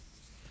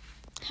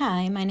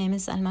Hi, my name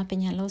is Alma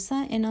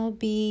Peñalosa, and I'll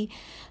be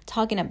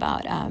talking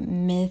about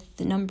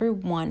myth number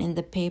 1 in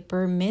the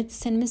paper,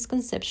 Myths and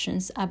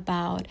Misconceptions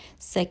About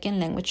Second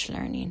Language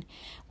Learning,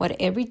 What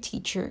Every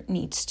Teacher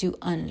Needs to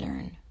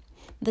Unlearn.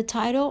 The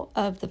title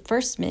of the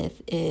first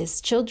myth is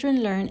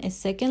Children Learn a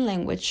Second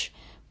Language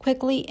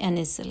Quickly and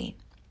Easily.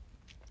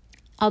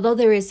 Although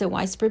there is a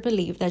widespread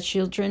belief that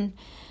children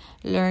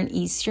learn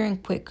easier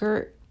and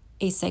quicker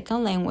a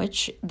second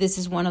language, this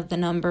is one of the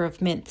number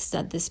of myths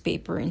that this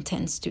paper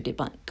intends to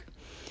debunk.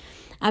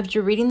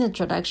 After reading the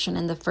introduction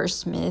and the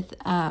first myth,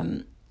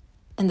 I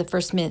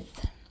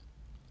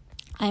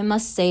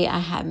must say I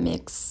have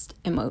mixed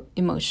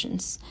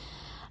emotions.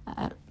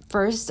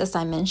 First, as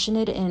I mentioned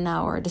it in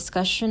our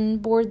discussion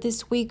board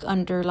this week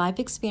under life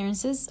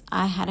experiences,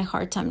 I had a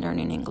hard time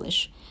learning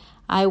English.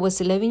 I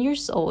was 11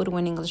 years old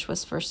when English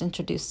was first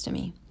introduced to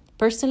me.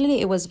 Personally,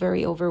 it was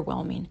very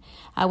overwhelming.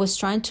 I was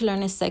trying to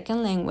learn a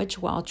second language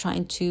while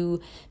trying to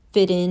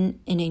fit in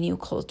a new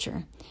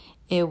culture.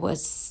 It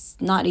was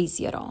not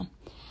easy at all.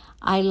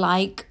 I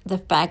like the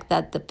fact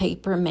that the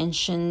paper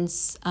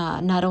mentions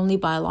not only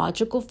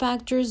biological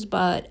factors,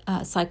 but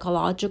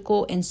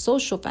psychological and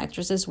social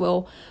factors as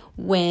well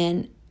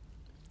when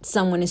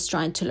someone is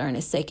trying to learn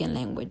a second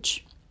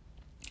language.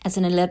 As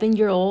an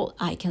 11-year-old,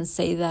 I can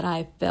say that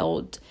I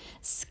felt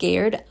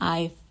scared.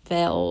 I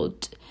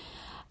felt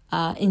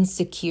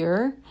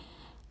insecure.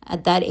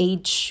 At that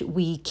age,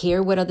 we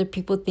care what other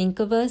people think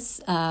of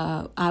us.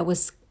 I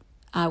was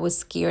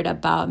scared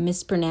about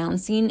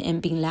mispronouncing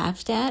and being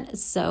laughed at.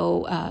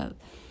 So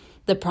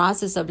the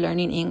process of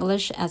learning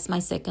English as my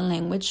second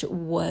language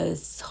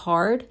was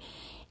hard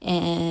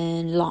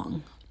and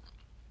long.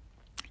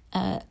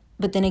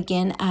 But then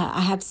again,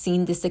 I have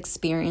seen this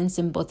experience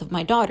in both of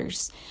my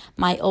daughters.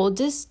 My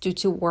oldest, due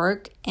to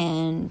work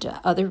and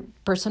other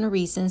personal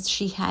reasons,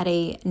 she had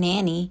a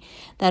nanny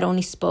that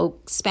only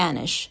spoke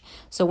Spanish.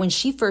 So when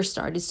she first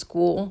started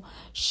school,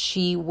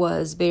 she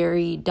was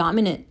very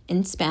dominant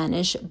in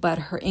Spanish, but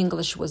her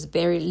English was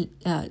very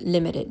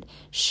limited.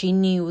 She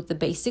knew the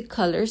basic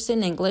colors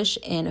in English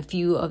and a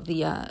few of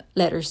the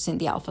letters in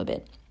the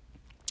alphabet.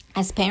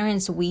 As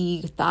parents,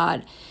 we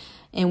thought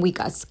and we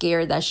got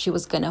scared that she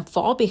was going to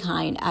fall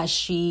behind as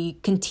she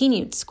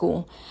continued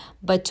school.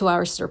 But to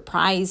our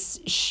surprise,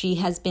 she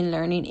has been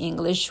learning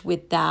English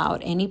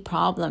without any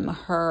problem.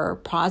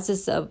 Her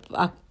process of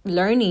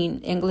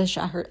learning English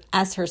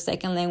as her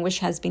second language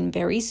has been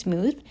very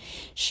smooth.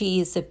 She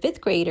is a 5th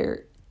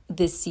grader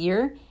this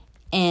year,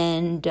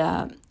 and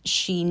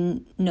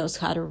she knows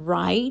how to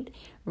write,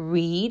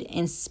 read,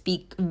 and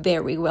speak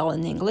very well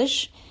in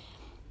English.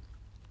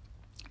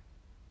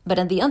 But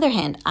on the other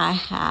hand, I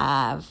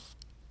have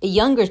a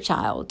younger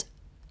child.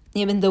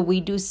 Even though we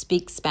do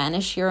speak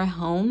Spanish here at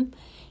home,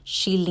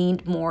 she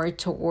leaned more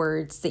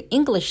towards the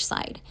English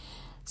side.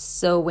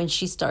 So when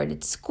she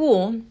started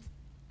school,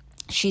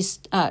 she's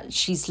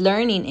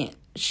learning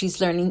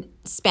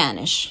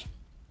Spanish.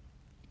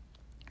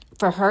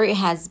 For her, it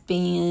has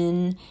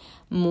been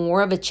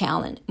more of a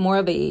challenge.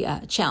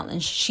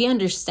 She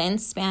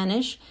understands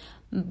Spanish,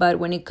 but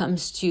when it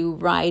comes to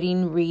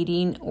writing,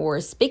 reading, or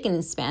speaking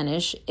in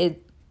Spanish,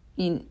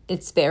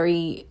 it's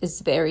very,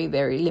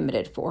 very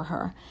limited for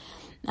her.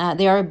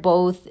 They are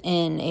both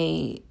in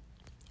a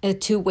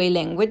two-way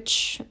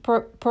language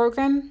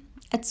program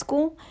at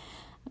school.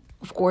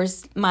 Of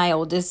course, my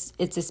oldest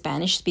is a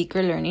Spanish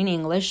speaker learning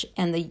English,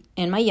 and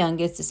my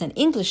youngest is an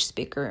English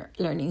speaker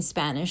learning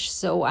Spanish.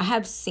 So I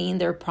have seen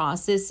their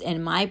process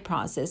and my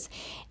process,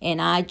 and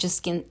I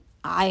do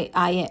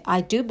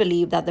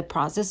believe that the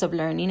process of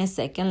learning a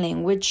second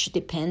language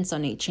depends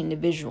on each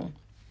individual.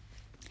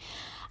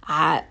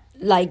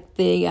 Like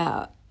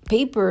the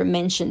paper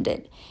mentioned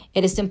it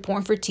is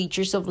important for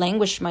teachers of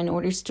language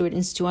minority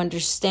students to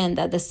understand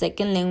that the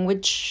second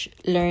language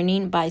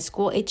learning by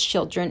school-age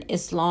children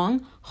is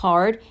long,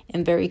 hard,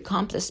 and very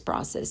complex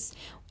process.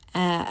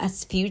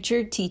 As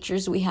future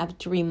teachers, we have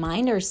to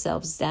remind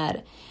ourselves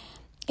that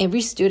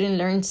every student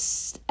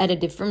learns at a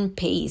different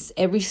pace.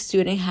 Every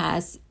student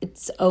has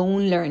its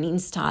own learning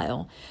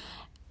style.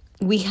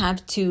 We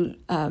have to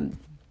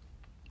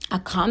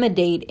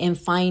accommodate and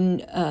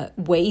find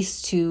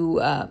ways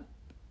to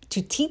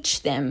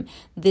teach them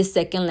this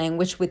second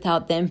language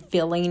without them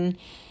feeling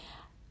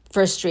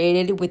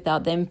frustrated,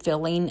 without them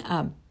feeling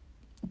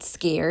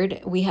scared.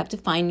 We have to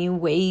find new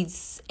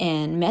ways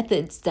and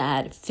methods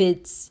that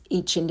fits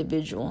each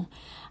individual.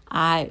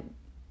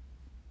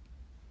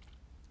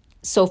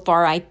 So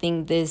far, I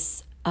think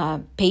this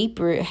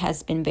paper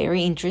has been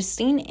very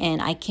interesting,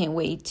 and I can't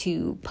wait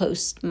to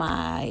post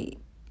my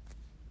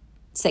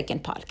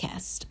second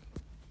podcast.